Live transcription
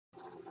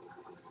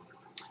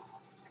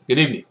Good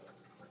evening.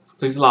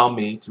 Please allow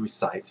me to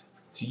recite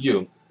to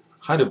you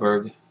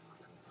Heidelberg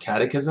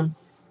Catechism,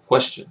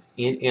 question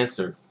and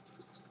answer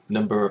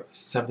number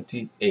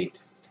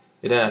 78.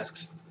 It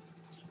asks,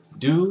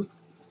 do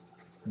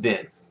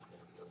then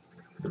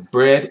the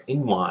bread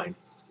and wine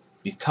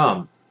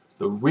become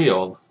the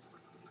real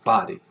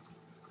body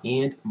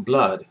and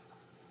blood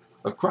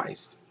of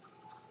Christ?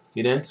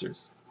 It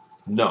answers,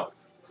 no.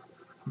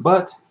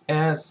 But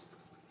as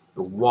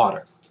the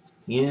water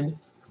in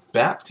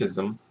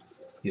baptism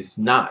is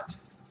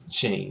not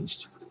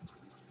changed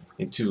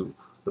into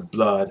the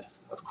blood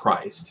of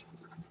Christ,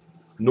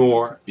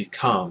 nor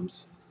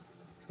becomes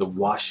the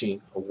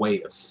washing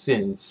away of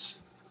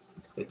sins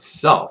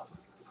itself,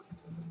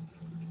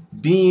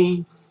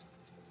 being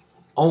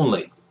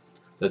only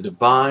the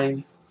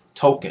divine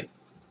token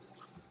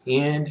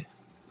and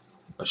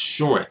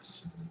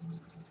assurance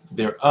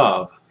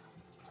thereof,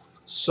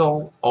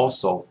 so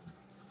also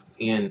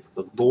in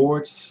the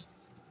Lord's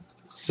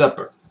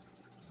Supper,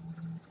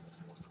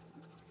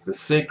 the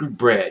sacred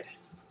bread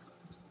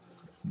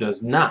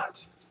does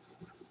not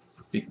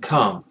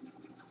become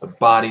the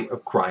body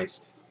of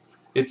Christ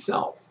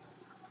itself,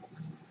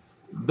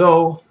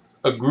 though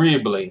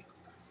agreeably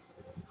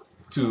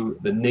to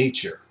the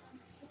nature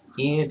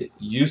and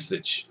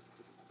usage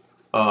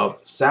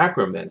of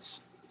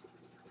sacraments,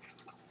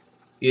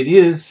 it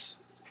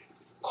is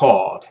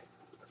called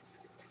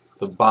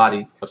the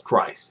body of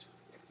Christ.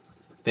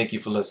 Thank you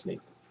for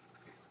listening.